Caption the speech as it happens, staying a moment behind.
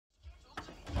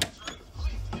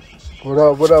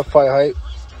What up, Fight Hype?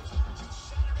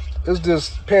 Is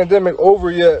this pandemic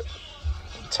over yet?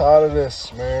 I'm tired of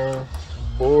this, man. I'm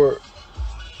bored.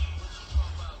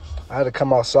 I had to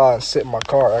come outside and sit in my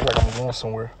car, act like I'm going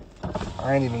somewhere.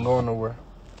 I ain't even going nowhere.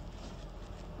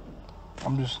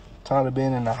 I'm just tired of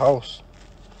being in the house.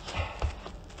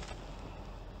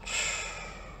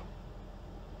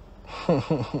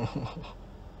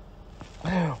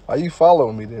 Why you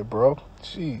following me there, bro?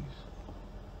 Jeez.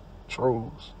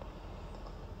 Trolls.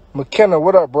 McKenna,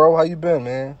 what up, bro? How you been,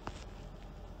 man?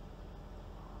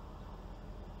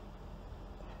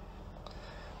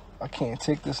 I can't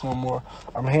take this no more.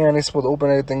 I'm hearing they supposed to open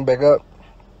everything back up.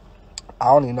 I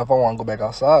don't even know if I want to go back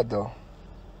outside, though.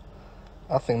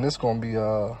 I think this gonna be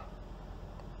a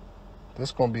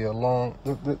long.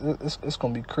 It's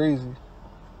gonna be crazy.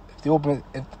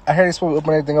 If I heard they supposed to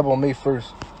open everything up on May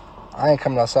 1st. I ain't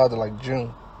coming outside till like June.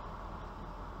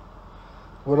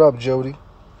 What up, Jody?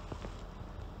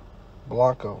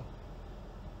 Blanco.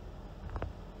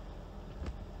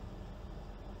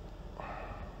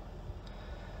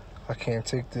 I can't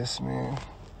take this, man.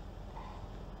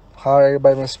 How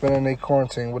everybody been spending their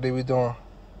quarantine? What they be doing?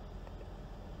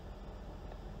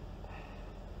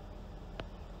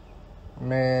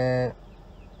 Man.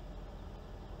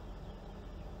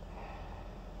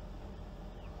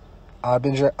 I've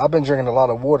been drinking a lot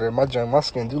of water. My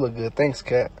skin do look good. Thanks,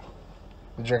 Cat.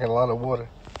 Been drinking a lot of water.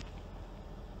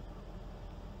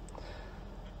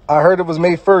 I heard it was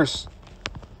May 1st.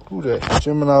 Who that?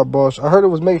 Gemini boss. I heard it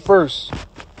was May 1st.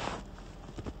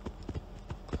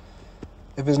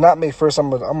 If it's not May 1st, I'm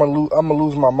gonna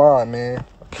lose my mind, man.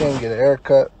 I can't get a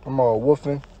haircut. I'm all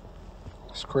woofing.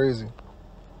 It's crazy.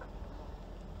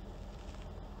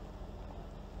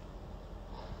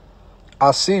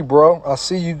 I see, bro. I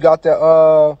see you got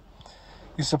that.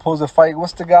 You supposed to fight.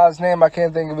 What's the guy's name? I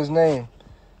can't think of his name.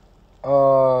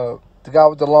 The guy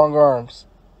with the long arms.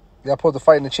 Y'all supposed to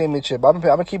fight in the championship. I've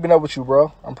been keeping up with you,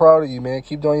 bro. I'm proud of you, man.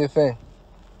 Keep doing your thing.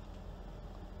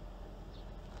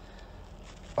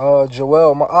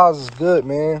 Joel, my eyes is good,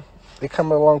 man. They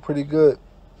coming along pretty good.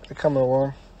 They coming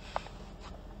along.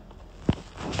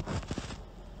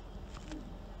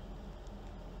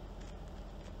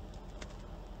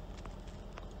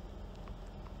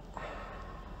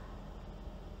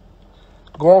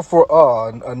 Going for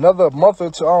another month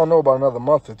or two. I don't know about another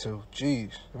month or two.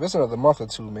 Jeez. If it's another month or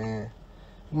two, man,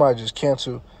 you might just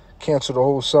cancel the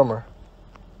whole summer.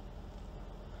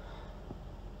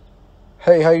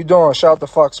 Hey, how you doing? Shout out to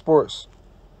Fox Sports.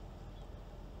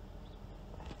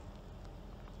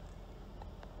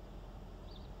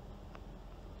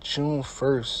 June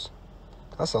 1st.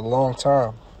 That's a long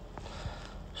time.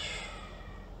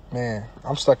 Man,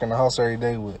 I'm stuck in the house every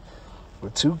day with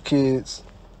 2 kids.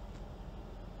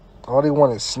 All they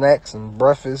want is snacks and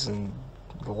breakfast and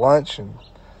lunch, and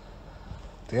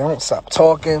they don't stop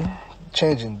talking,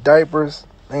 changing diapers.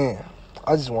 Man,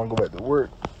 I just want to go back to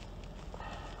work.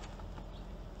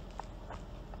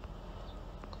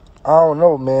 I don't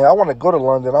know, man. I want to go to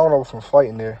London. I don't know if I'm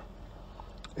fighting there.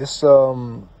 It's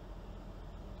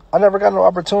I never got no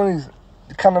opportunities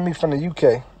to come to me from the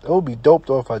UK. It would be dope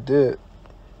though if I did.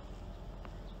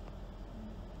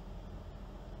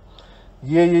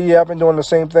 Yeah. I've been doing the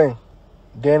same thing.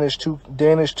 Danish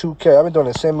 2K. I've been doing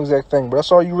the same exact thing, but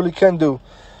that's all you really can do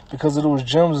because of those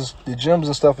gyms. The gyms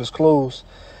and stuff is closed.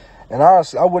 And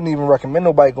honestly, I wouldn't even recommend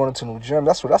nobody going into a new gym.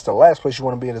 That's the last place you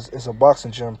want to be in is a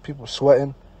boxing gym. People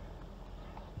sweating.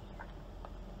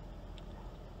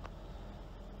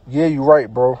 Yeah, you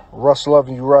right, bro. Russ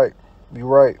Loving, you right. You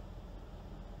right.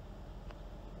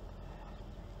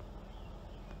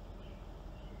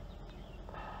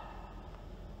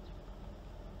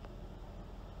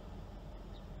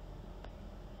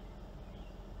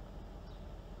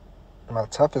 My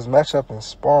toughest matchup in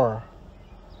sparring.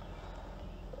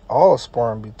 All of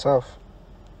sparring be tough.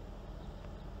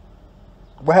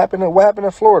 What happened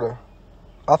in Florida?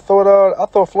 I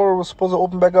thought Florida was supposed to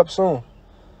open back up soon.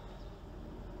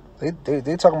 They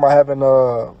talking about having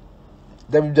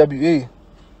WWE,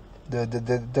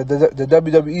 the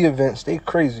WWE events. They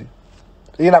crazy.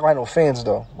 They're not gonna have no fans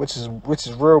though, which is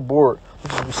real bored,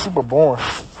 which is super boring.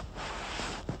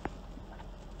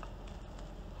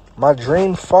 My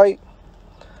dream fight.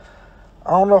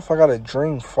 I don't know if I got a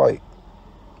dream fight.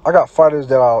 I got fighters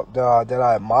that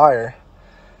I admire,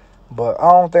 but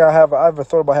I don't think I ever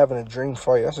thought about having a dream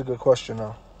fight. That's a good question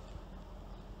though.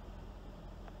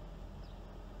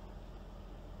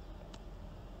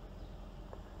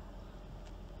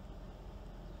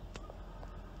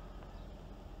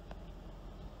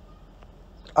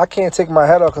 I can't take my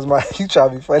head off because you try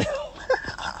to be funny.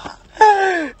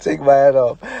 Take my head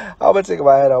off. I'm not taking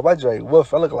my hat off. I drink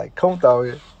woof. I look like Combs out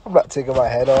here. I'm not taking my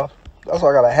hat off. That's why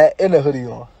I got a hat and a hoodie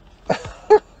on.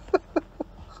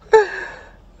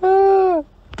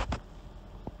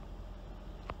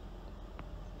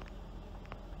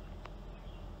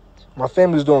 My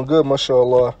family's doing good,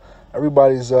 mashallah.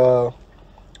 Everybody's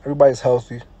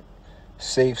healthy,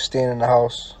 safe, staying in the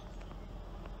house.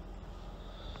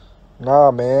 Nah,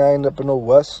 man, I ain't up in no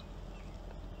West.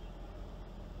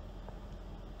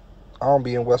 I don't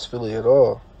be in West Philly at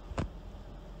all.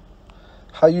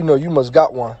 How you know? You must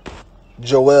got one.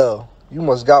 Joel, you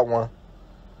must got one.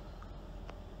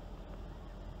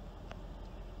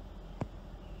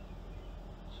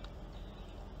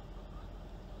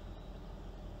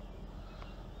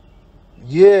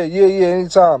 Yeah.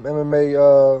 Anytime.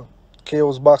 MMA,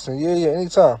 KO's boxing. Yeah.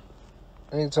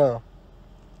 Anytime.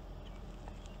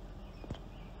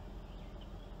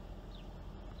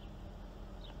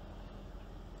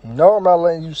 No, I'm not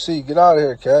letting you see. Get out of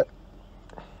here, cat.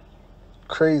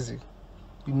 Crazy.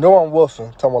 You know I'm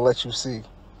woofing. Talking about let you see.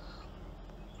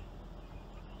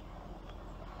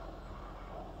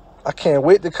 I can't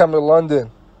wait to come to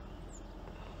London.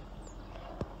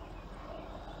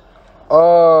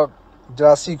 Did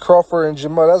I see Crawford and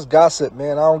Jamal? That's gossip,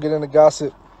 man. I don't get into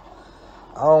gossip.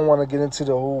 I don't want to get into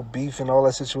the whole beef and all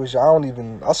that situation.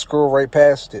 I scroll right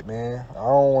past it, man. I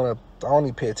don't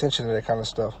even pay attention to that kind of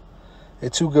stuff. They're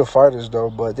two good fighters, though,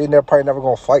 but probably never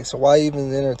going to fight, so why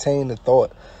even entertain the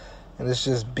thought? And it's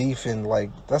just beefing, like,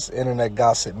 that's internet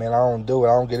gossip, man. I don't do it.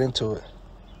 I don't get into it.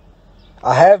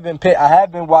 I have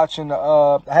been watching,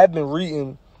 I have been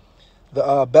reading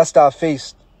the Best I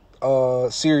Faced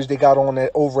series they got on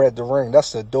that over at the ring.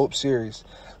 That's a dope series.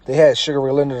 They had Sugar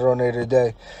Ray Leonard on there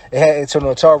today. They had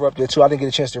Antonio Tarver up there, too. I didn't get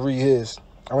a chance to read his.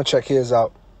 I'm going to check his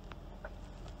out.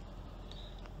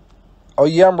 Oh,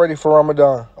 yeah, I'm ready for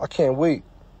Ramadan. I can't wait.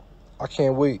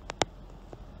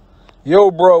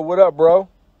 Yo, bro, what up, bro?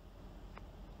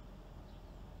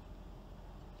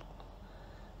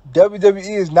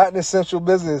 WWE is not an essential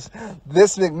business.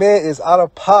 This McMahon is out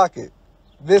of pocket.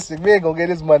 This McMahon gonna get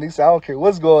his money, so I don't care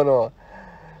what's going on.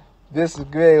 This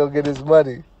McMahon gonna get his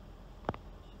money.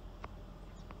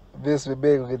 This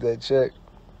McMahon gonna get that check.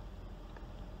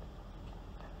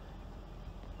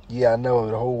 Yeah, I know.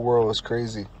 The whole world is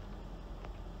crazy.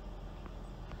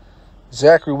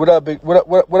 Zachary, what up, big? What up,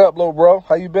 little bro?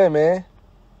 How you been, man?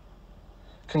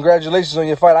 Congratulations on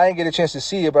your fight. I didn't get a chance to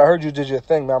see it, but I heard you did your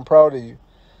thing, man. I'm proud of you.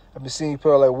 I've been seeing you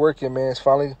put all that work in, man. It's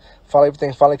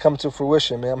everything finally coming to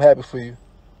fruition, man. I'm happy for you.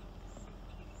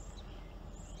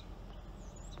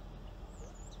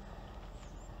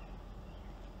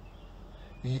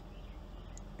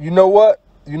 You know what?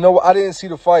 I didn't see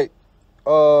the fight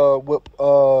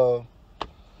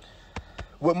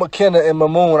with McKenna and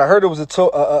Mamoon. I heard it was a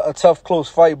tough, close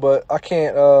fight, but I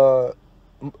can't.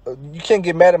 You can't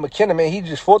get mad at McKenna, man. He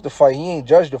just fought the fight. He ain't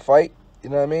judged the fight. You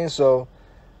know what I mean? So,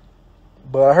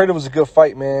 but I heard it was a good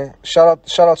fight, man. Shout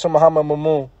out to Muhammad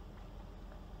Mamoon.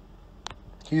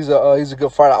 He's a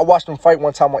good fighter. I watched him fight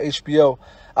one time on HBO.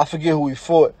 I forget who he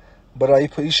fought, but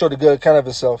he showed a good account of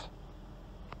himself.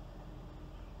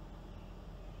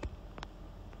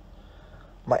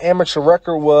 My amateur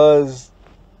record was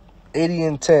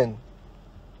 80-10.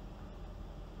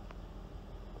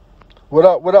 What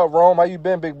up, Rome? How you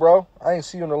been, big bro? I ain't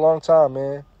see you in a long time,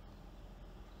 man.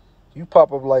 You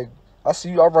pop up like, I see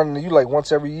you, I run into you like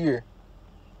once every year.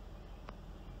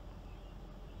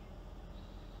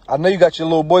 I know you got your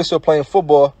little boy still playing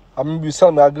football. I remember you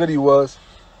telling me how good he was.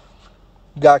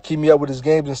 You gotta keep me up with his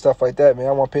games and stuff like that, man.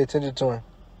 I want to pay attention to him.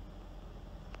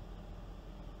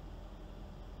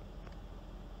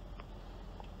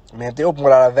 Man, if they open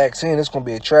without a vaccine, it's going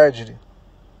to be a tragedy.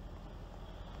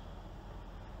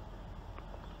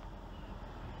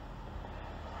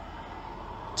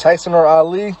 Tyson or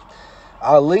Ali?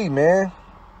 Ali, man.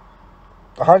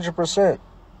 100%.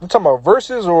 You talking about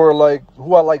versus or like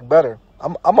who I like better?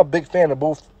 I'm a big fan of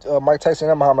both Mike Tyson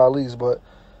and Muhammad Ali's, but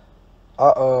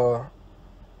I'll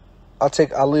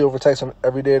take Ali over Tyson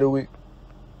every day of the week.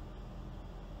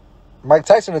 Mike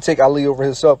Tyson will take Ali over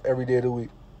himself every day of the week.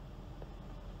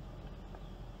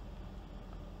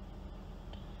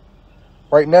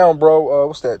 Right now, bro,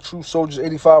 what's that? True Soldiers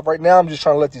 85. Right now, I'm just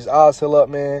trying to let these odds heal up,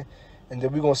 man. And then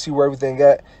we're going to see where everything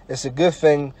at. It's a good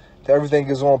thing that everything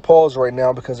is on pause right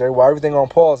now because while everything on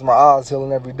pause, my odds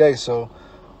healing every day. So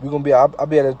we're going to be, I'll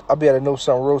be able to know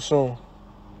something real soon.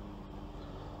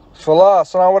 Falah,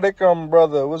 assalamu alaikum,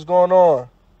 brother. What's going on?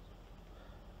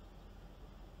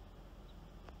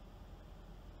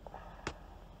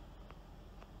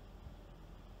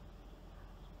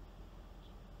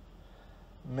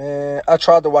 Man, I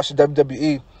tried to watch the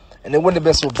WWE, and it wouldn't have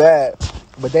been so bad.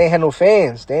 But they ain't had no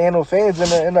fans. They ain't had no fans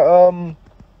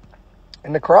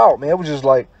in the crowd, man. It was just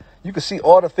like you could see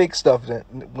all the fake stuff. Then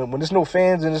when there's no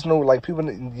fans and there's no like people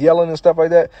yelling and stuff like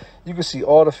that, you could see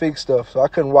all the fake stuff. So I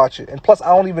couldn't watch it. And plus,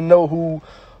 I don't even know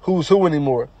who's who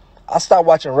anymore. I stopped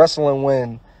watching wrestling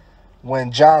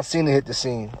when John Cena hit the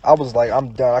scene. I was like,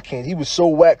 I'm done. I can't. He was so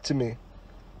whack to me.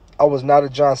 I was not a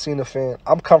John Cena fan.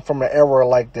 I'm come from an era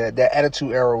like that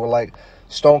Attitude Era with like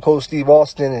Stone Cold Steve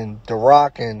Austin and The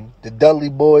Rock and the Dudley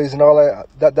Boys and all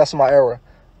that. That's my era.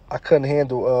 I couldn't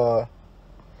handle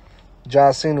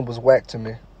John Cena was whack to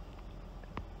me.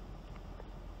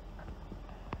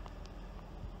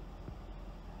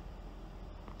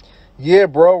 Yeah,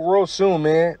 bro, real soon,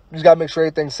 man. You just gotta make sure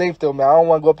everything's safe though, man. I don't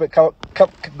want to go up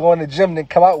and go in the gym and then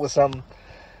come out with something.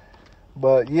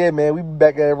 But yeah, man, we be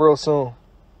back at it real soon.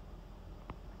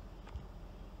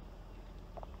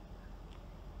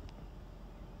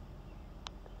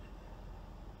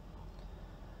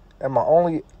 Am I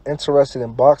only interested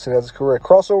in boxing as a career?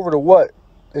 Crossover to what?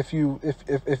 If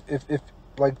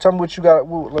like, tell me what you got.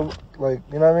 Like,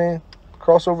 you know what I mean?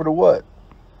 Crossover to what?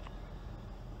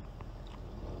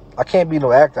 I can't be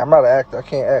no actor. I'm not an actor. I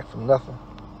can't act for nothing.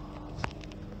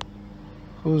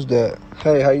 Who's that?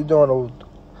 Hey, how you doing,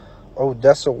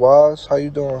 Odessa Wise? How you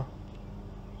doing?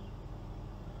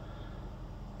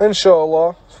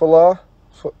 Inshallah,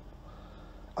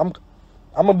 I'm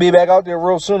gonna be back out there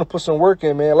real soon to put some work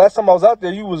in, man. Last time I was out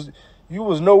there, you was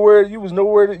nowhere. You wasn't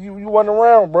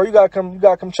around, bro. You gotta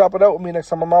come chop it out with me next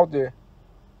time I'm out there.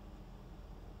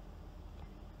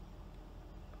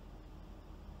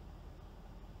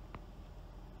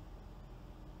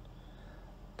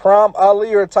 Prime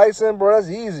Ali or Tyson, bro, that's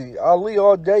easy. Ali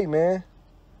all day, man.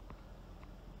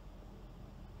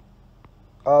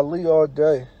 Ali all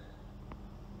day.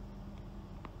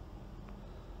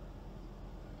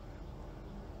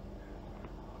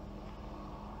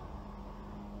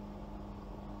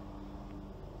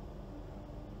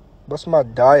 What's my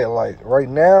diet like? Right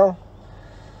now,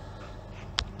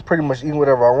 I'm pretty much eating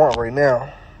whatever I want right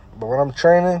now. But when I'm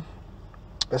training,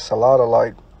 it's a lot of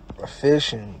like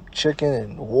fish and chicken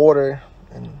and water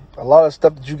and a lot of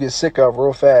stuff that you get sick of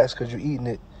real fast because you're eating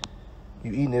it.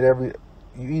 You eating it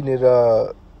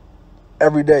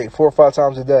every day, 4 or 5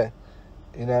 times a day.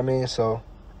 You know what I mean? So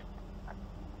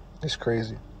it's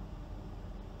crazy.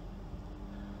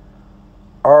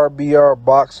 RBR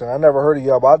Boxing. I never heard of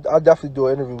y'all, but I'll definitely do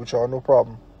an interview with y'all. No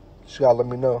problem. Just gotta let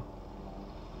me know.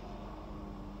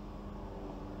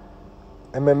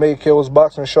 MMA kills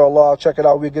boxing, inshallah. I'll check it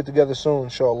out. We'll get together soon,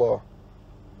 inshallah.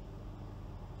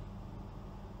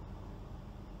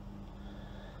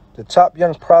 The top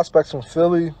young prospects from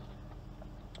Philly,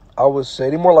 I would say,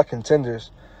 they're more like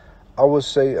contenders. I would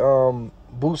say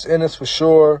Boots Ennis for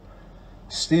sure,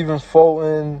 Stephen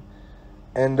Fulton,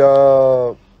 and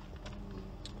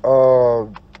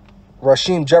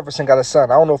Rasheem Jefferson got a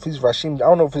son. I don't know if he's Rasheem. I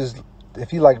don't know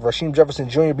if he like Rasheem Jefferson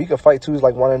Jr., but he can fight too. He's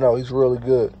like 1-0. He's really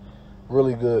good.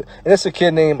 Really good. And it's a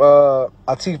kid named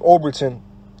Atif Overton.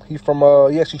 He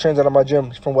actually trains out of my gym.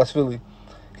 He's from West Philly.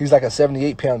 He's like a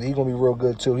 78-pounder. He's gonna be real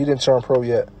good too. He didn't turn pro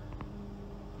yet.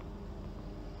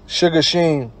 Sugar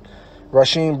Sheen,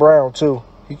 Rasheem Brown too.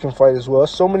 He can fight as well.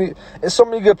 It's so many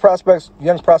good prospects,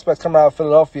 young prospects coming out of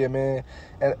Philadelphia, man.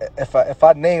 And if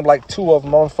I name like 2 of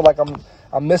them, I don't feel like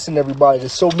I'm missing everybody.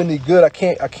 There's so many good. I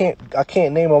can't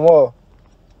name them all.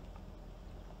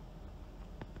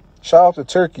 Shout out to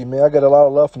Turkey, man. I got a lot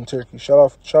of love from Turkey. Shout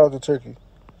out to Turkey.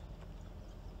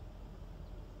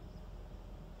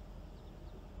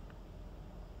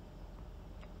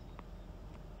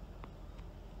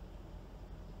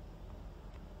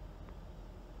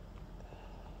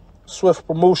 Swift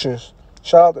Promotions.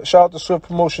 Shout out to Swift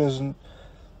Promotions. And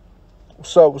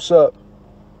what's up?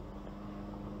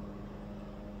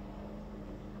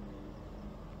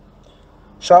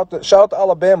 Shout out to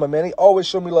Alabama, man. They always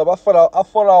show me love. I fought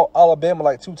out Alabama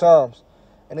like 2 times,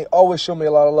 and they always show me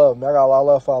a lot of love, man. I got a lot of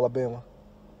love for Alabama.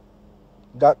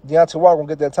 Deontay Wilder gonna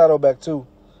get that title back too.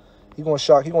 He gonna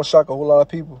shock a whole lot of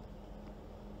people.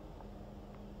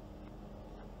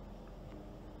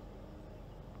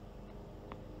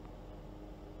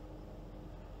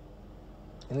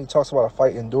 And he talks about a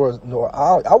fight indoors. No,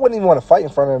 I wouldn't even want to fight in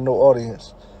front of no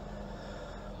audience.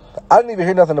 I didn't even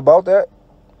hear nothing about that.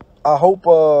 I hope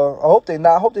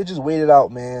they just wait it out,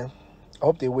 man. I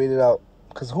hope they wait it out.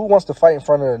 Cause who wants to fight in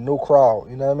front of no crowd?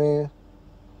 You know what I mean?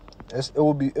 It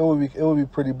would be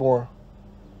pretty boring.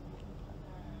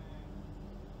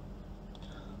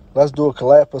 Let's do a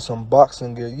collab for some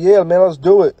boxing gear. Yeah, man, let's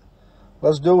do it.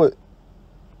 Let's do it.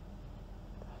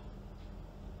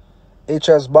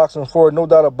 HS Boxing Forward, no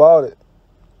doubt about it.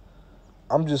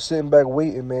 I'm just sitting back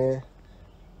waiting, man.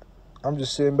 I'm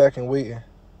just sitting back and waiting.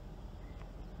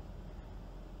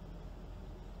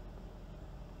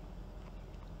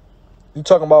 You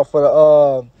talking about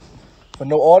for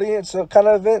no audience kind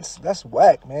of events? That's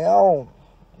whack, man.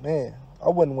 I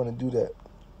wouldn't want to do that.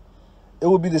 It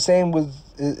would be the same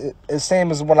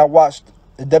as when I watched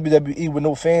the WWE with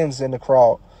no fans in the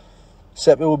crowd.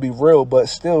 Except it would be real, but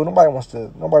still, nobody wants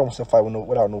to fight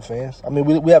without no fans. I mean,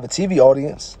 we have a TV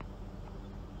audience.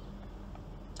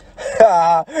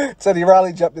 Teddy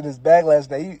Riley jumped in his bag last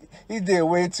night. He did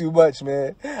way too much,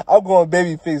 man. I'm going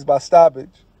babyface by stoppage.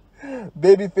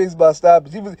 Babyface by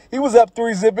stoppage. He was up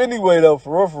 3-zip anyway, though,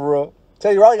 for real.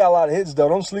 Teddy Riley got a lot of hits, though.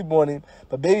 Don't sleep on him.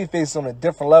 But babyface on a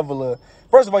different level of.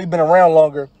 First of all, he's been around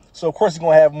longer, so of course he's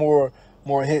gonna have more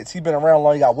hits. He's been around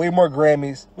long. He got way more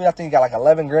Grammys. I think he got like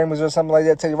 11 Grammys or something like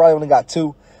that. Teddy Riley only got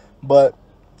 2, but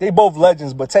they both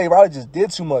legends. But Teddy Riley just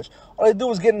did too much. All they do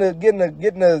was get in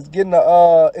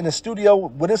the studio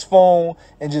with his phone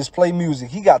and just play music.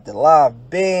 He got the live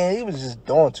band. He was just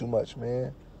doing too much,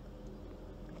 man.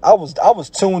 I was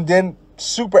tuned in,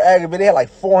 super aggravated. They had like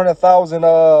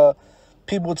 400,000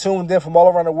 people tuned in from all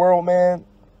around the world, man.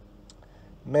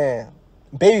 Man.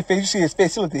 Babyface, you see his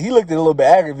face, he looked a little bit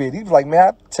aggravated. He was like, man,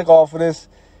 I took off for this.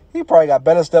 He probably got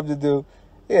better stuff to do.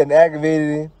 He hadn't aggravated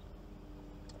him.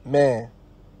 Man.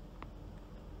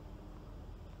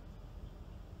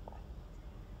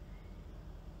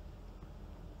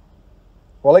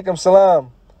 Walaikum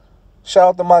salam. Shout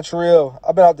out to Montreal.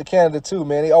 I've been out to Canada too,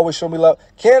 man. They always show me love.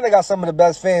 Canada got some of the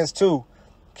best fans too.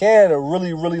 Canada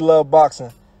really, really love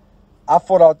boxing. I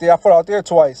fought out there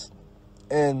twice.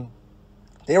 And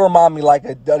they remind me like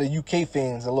of the UK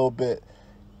fans a little bit.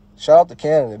 Shout out to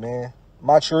Canada, man.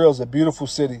 Montreal's a beautiful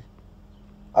city.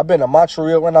 I've been to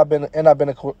Montreal and I've been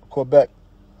to Quebec.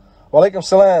 Walaikum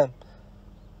salam.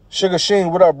 Sugar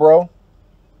Sheen, what up, bro?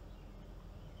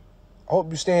 I hope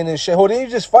you staying in shape. Didn't you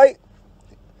just fight?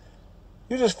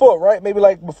 You just fought, right? Maybe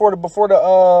like before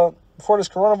this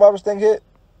coronavirus thing hit.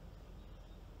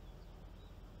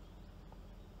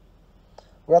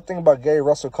 What I think about Gary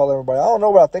Russell calling everybody? I don't know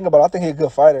what I think about him. I think he's a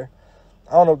good fighter.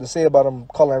 I don't know what to say about him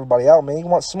calling everybody out, man. He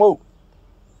wants smoke.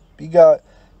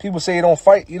 People say he don't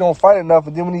fight enough,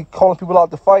 and then when he calling people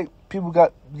out to fight, people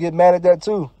get mad at that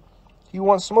too. He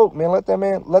wants smoke, man. Let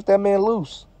that man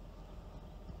loose.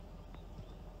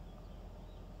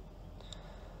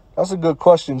 That's a good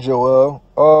question, Joel.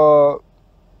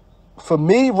 For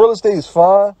me, real estate is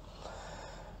fine.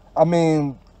 I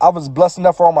mean, I was blessed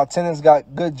enough where all my tenants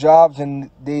got good jobs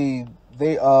and they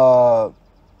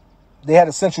had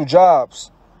essential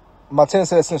jobs. My tenants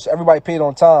had essential. Everybody paid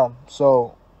on time,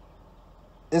 so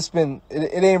it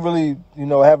ain't really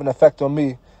having an effect on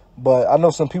me. But I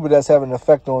know some people that's having an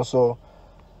effect on, so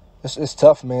it's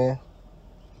tough, man.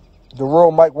 The real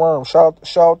Mike Worm. Shout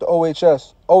out to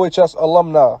OHS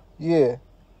alumni. Yeah.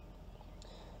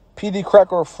 PD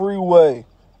Crack or Freeway.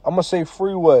 I'm gonna say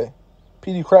Freeway.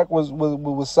 PD Crack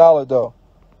was solid though.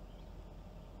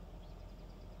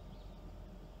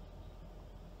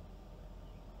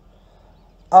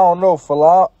 I don't know,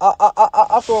 fella.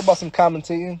 I thought about some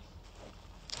commentating.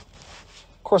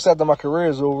 Of course, after my career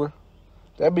is over,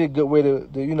 that'd be a good way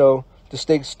to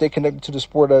stay connected to the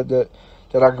sport that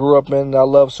I grew up in and I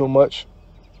love so much.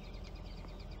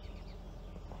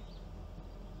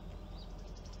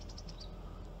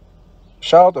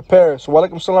 Shout out to Paris.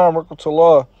 Walaikum salam,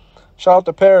 rahmatullah. Shout out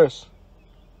to Paris.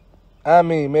 I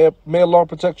mean, may Allah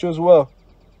protect you as well.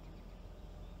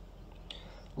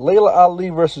 Layla Ali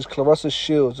versus Claressa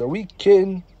Shields. Are we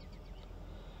kidding?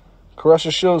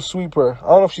 Claressa Shields sweep her. I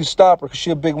don't know if she stopped her because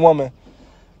she's a big woman.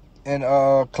 And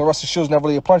Claressa Shields never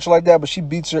really a puncher like that, but she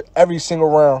beats her every single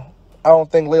round. I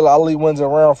don't think Layla Ali wins a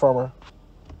round from her.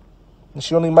 And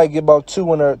she only might get about 2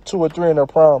 or 3 in her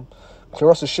prime.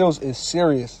 Claressa Shields is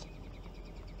serious.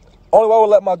 Only way I would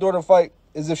let my daughter fight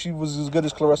is if she was as good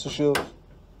as Claressa Shields.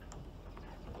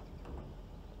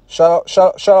 Shout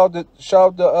out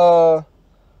to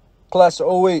class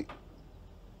of 08.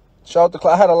 Shout out to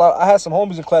I had some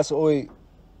homies in class of 08.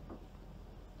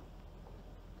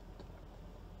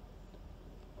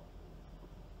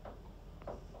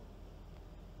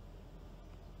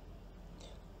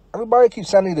 Everybody keeps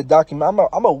sending me the document. I'm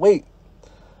gonna wait.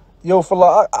 Yo,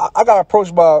 fella, I got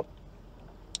approached by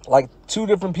like 2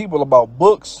 different people about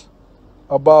books.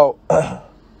 I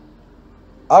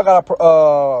got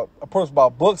approached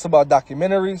about books, about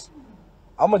documentaries.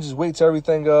 I'm gonna just wait till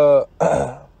everything till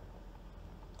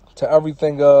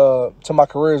my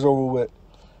career is over with,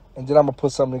 and then I'm gonna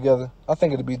put something together. I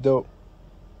think it'd be dope.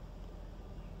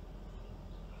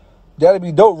 That'd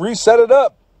be dope. Reese, set it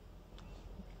up.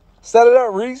 Set it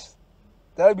up, Reese.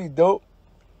 That'd be dope.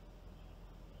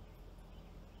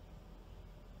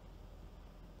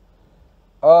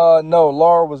 No,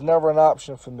 Laura was never an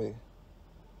option for me.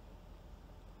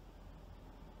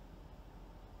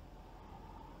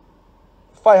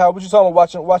 Fight Hype, what you talking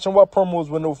about? Watching what promos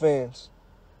with no fans?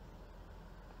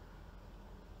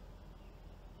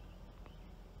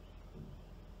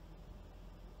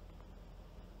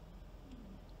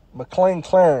 McLean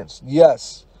Clarence,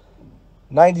 yes.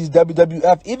 90s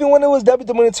WWF. Even when it was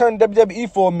WWE, when it turned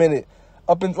WWE for a minute.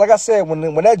 Up in, like I said, when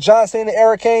that John Cena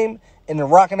era came and the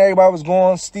Rock and everybody was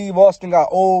going, Steve Austin got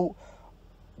old.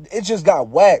 It just got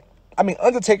whack. I mean,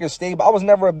 Undertaker stayed, but I was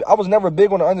never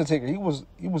big on the Undertaker. He was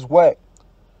whack.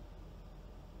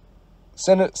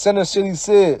 Center City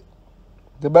Sid,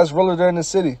 the best realtor in the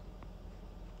city.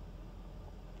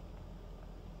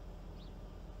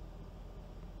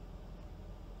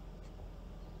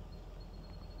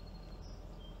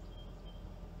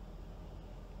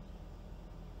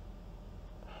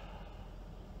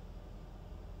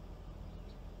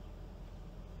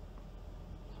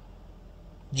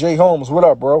 Jay Holmes, what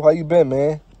up, bro? How you been,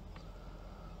 man?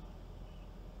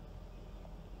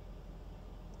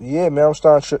 Yeah, man, I'm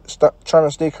trying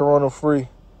to stay corona free.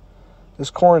 This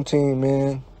quarantine,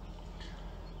 man.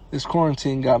 This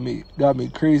quarantine got me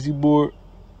crazy bored.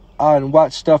 I done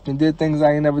watched stuff and did things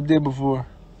I ain't never did before.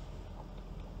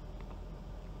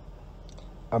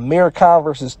 Amir Khan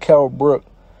versus Kell Brook.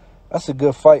 That's a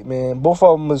good fight, man. Both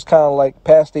of them is kind of like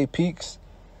past their peaks.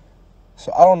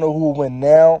 So I don't know who will win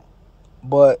now.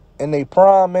 But in their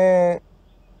prime, man,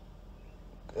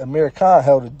 Amir Khan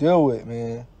held to deal with,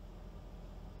 man.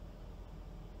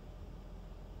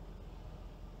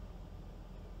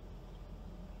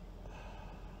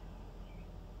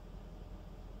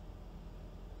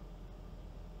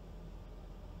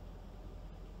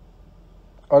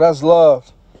 Oh, that's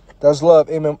love. That's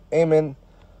love. Amen.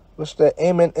 What's that?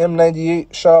 Amen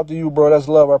M98. Shout out to you, bro. That's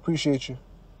love. I appreciate you.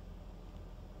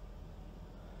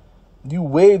 You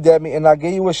waved at me and I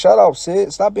gave you a shout out,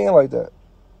 Sid. Stop being like that.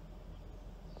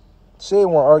 Sid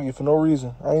won't argue for no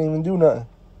reason. I ain't even do nothing.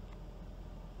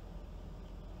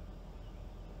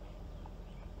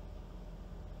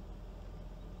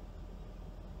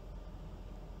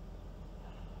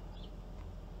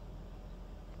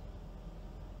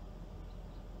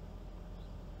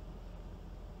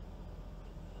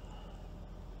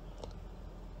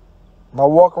 My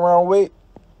walk around weight,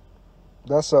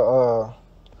 that's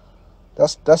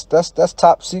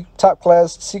top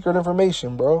class secret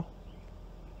information, bro.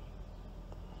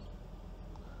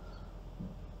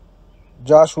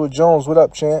 Joshua Jones, what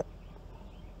up, champ?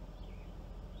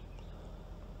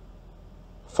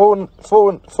 Fulton,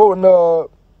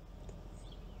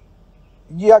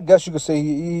 yeah, I guess you could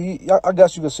say I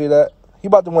guess you could say that. He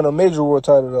about to win a major world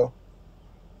title though.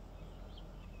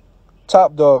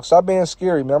 Top dog, stop being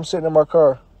scary, man. I'm sitting in my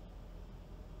car.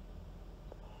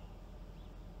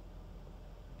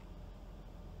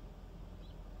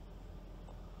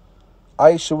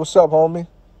 Aisha, what's up, homie?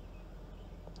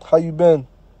 How you been?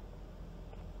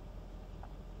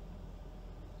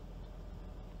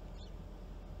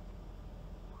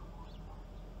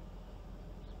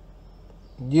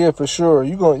 Yeah, for sure.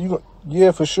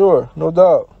 Yeah, for sure. No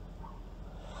doubt.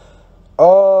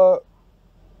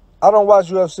 I don't watch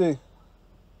UFC.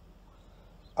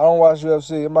 I don't watch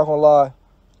UFC. I'm not gonna lie.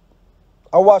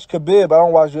 I watch Khabib, but I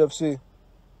don't watch UFC.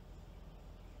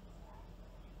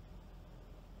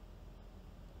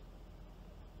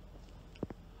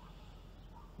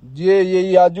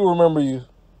 Yeah. I do remember you.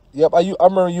 Yep, I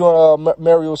remember you on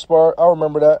Mario Spar. I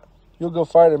remember that. You're a good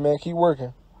fighter, man. Keep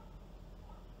working.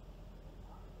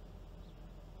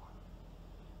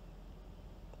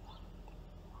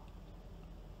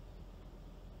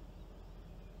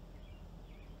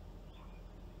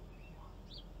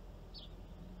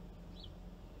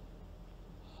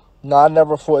 Nah, I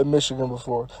never fought in Michigan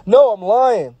before. No, I'm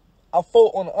lying. I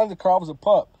fought on the undercard. I was a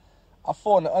pup. I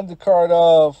fought on the undercard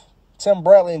of Tim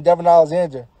Bradley and Devin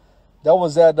Alexander. That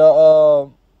was at that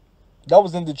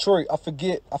was in Detroit. I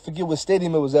forget what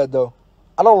stadium it was at though.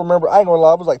 I don't remember. I ain't gonna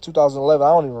lie. It was like 2011. I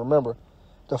don't even remember.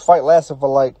 The fight lasted for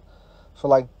like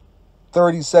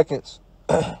 30 seconds.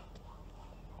 But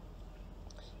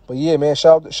yeah, man.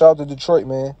 Shout out to Detroit,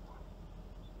 man.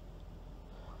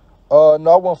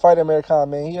 No, I won't fight American,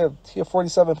 man. He a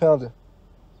 47-pounder.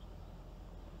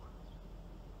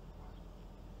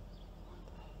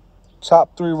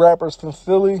 Top 3 rappers from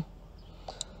Philly.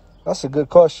 That's a good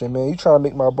question, man. You trying to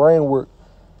make my brain work.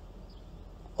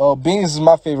 Beans is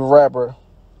my favorite rapper.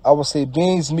 I would say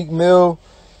Beans, Meek Mill,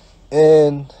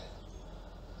 and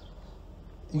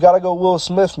you gotta go Will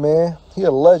Smith, man. He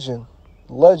a legend.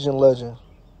 Legend.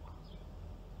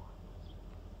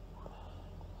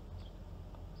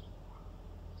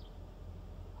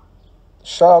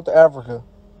 Shout out to Africa.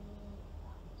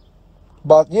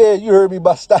 But yeah, you heard me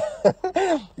by stop.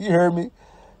 You heard me.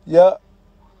 Yeah.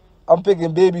 I'm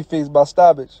picking Babyface by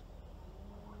stoppage.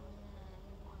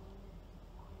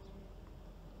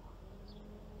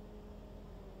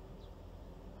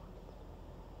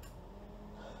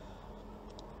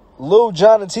 Lil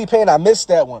Jon and T-Pain, I missed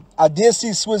that one. I did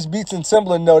see Swiss Beats and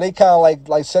Timbaland though. They kind of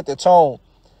like set the tone.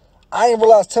 I didn't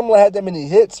realize Timbaland had that many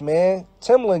hits, man.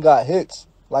 Timbaland got hits.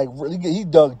 Like really, he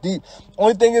dug deep.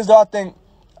 Only thing is though, I think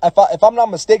if I'm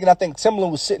not mistaken, I think Timbaland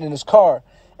was sitting in his car,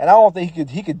 and I don't think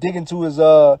he could dig into his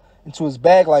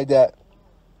bag like that.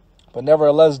 But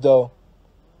nevertheless though,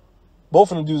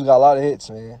 both of them dudes got a lot of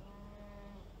hits, man.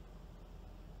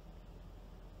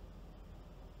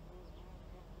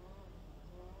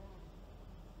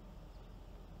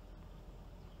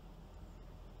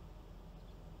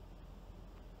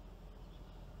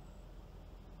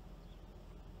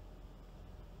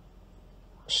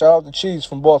 Shout out to Cheese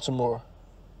from Baltimore.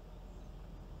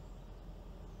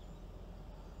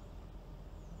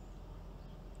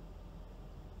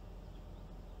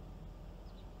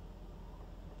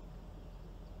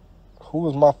 Who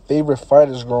was my favorite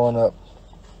fighters growing up?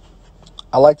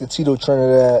 I like the Tito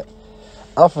Trinidad.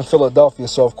 I'm from Philadelphia,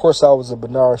 so of course I was a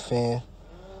Bernard fan.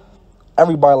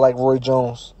 Everybody liked Roy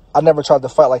Jones. I never tried to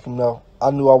fight like him though.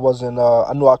 I knew I wasn't.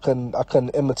 I knew I couldn't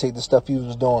imitate the stuff he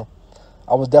was doing.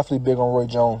 I was definitely big on Roy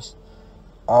Jones.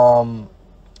 I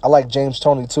like James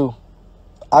Toney too.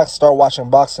 I started watching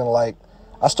boxing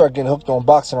I started getting hooked on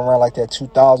boxing around like that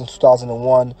 2000,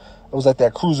 2001. It was like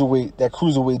that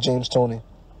cruiserweight James Toney.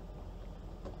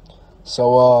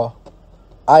 So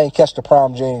I ain't catch the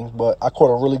prime James, but I caught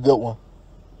a really good one.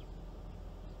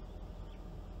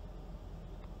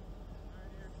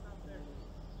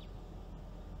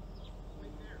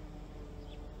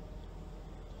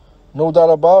 No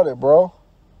doubt about it, bro.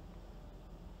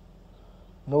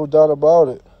 No doubt about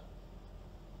it.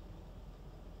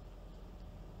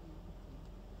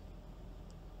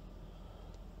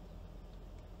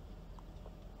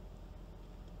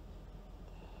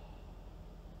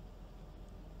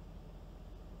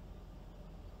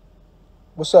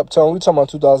 What's up, Tony? We talking about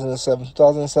 2007.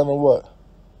 2007 what?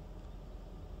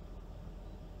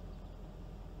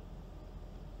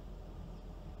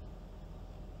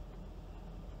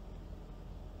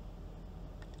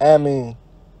 I mean,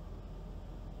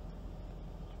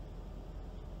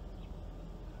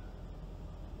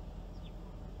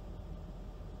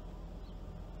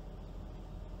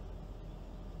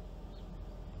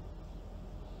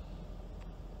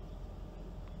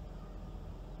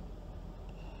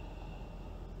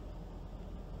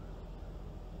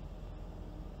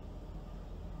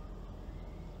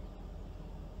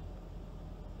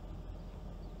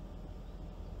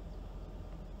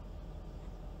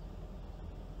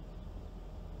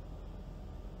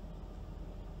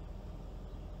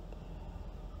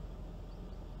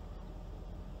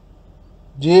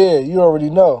 yeah, you already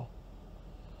know.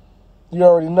 You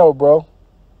already know, bro.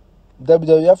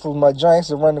 WWF was my Giants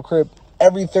to run the crib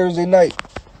every Thursday night.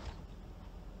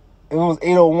 It was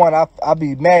 8:01. I'd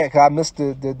be mad because I missed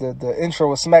the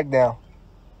intro of SmackDown.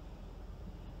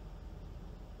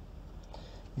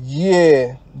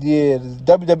 Yeah. The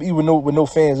WWE with no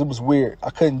fans, it was weird. I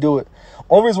couldn't do it.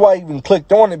 Only reason why I even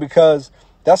clicked on it because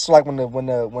that's like when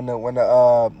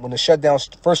the shutdown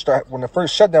first started, when the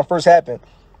first shutdown first happened,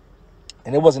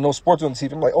 and there wasn't no sports on the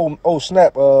TV. I'm like, oh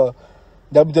snap,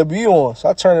 WWE on. So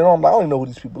I turned it on. I'm like, I don't even know who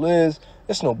these people is.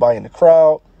 There's nobody in the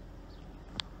crowd.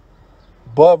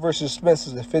 Bud versus Spence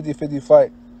is a 50-50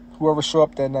 fight. Whoever show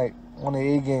up that night on the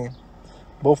A game.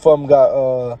 Both of them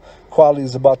got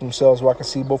qualities about themselves where I can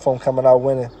see both of them coming out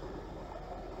winning.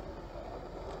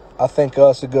 I think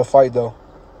it's a good fight, though.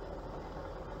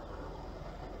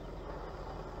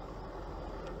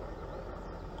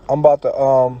 I'm about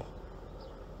to,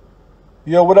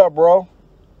 yo, what up, bro?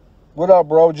 What up,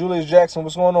 bro? Julius Jackson,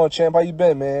 what's going on, champ? How you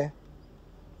been, man?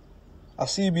 I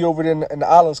see you be over there in the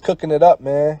islands cooking it up,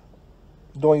 man.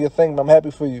 Doing your thing, I'm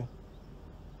happy for you.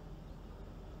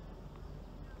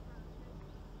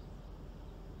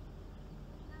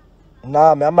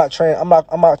 Nah, man, I'm not training. I'm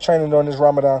not training during this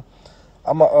Ramadan.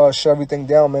 I'm gonna shut everything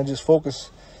down, man. Just focus.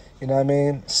 You know what I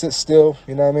mean? Sit still.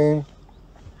 You know what I mean?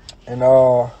 And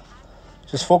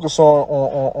just focus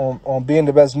on being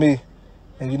the best me,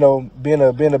 and being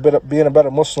a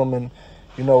better Muslim, and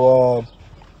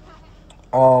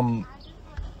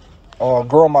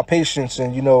growing my patience,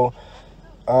 and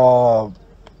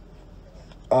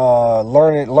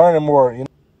learning more.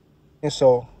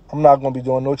 So I'm not gonna be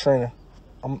doing no training.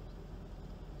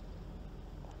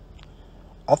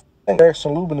 I think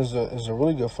Erickson Lubin is a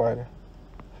really good fighter.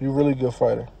 He's a really good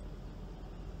fighter.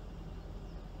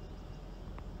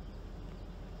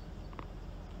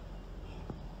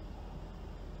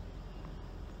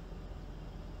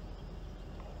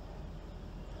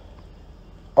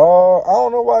 I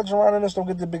don't know why Jerron and this don't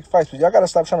get the big fights, but y'all gotta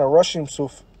stop trying to rush him so.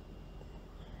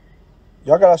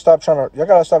 Y'all gotta stop trying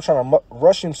to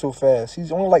rush him so fast.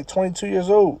 He's only like 22 years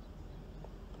old.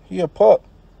 He a pup.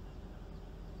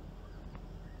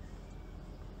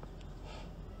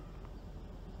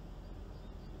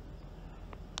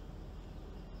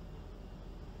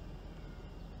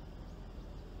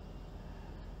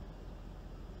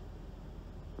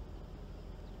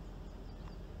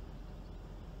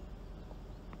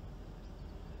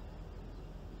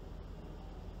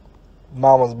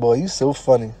 Mama's boy, you so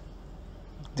funny.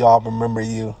 Y'all remember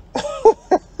you.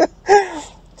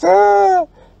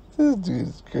 This dude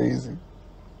is crazy.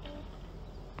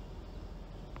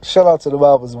 Shout out to the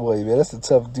Mama's boy, man. That's a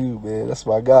tough dude, man. That's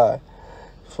my guy.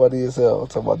 Funny as hell. I'm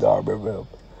talking about y'all remember him.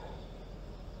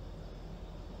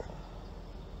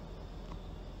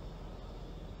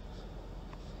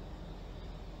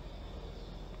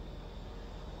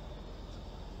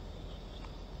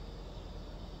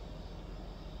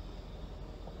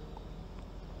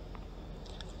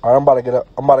 All right, I'm about to get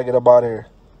up out of here.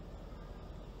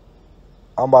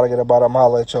 I'm about to get up out of here. I'm gonna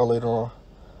holler at y'all later on.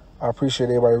 I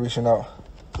appreciate everybody reaching out.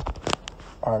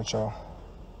 All right, y'all.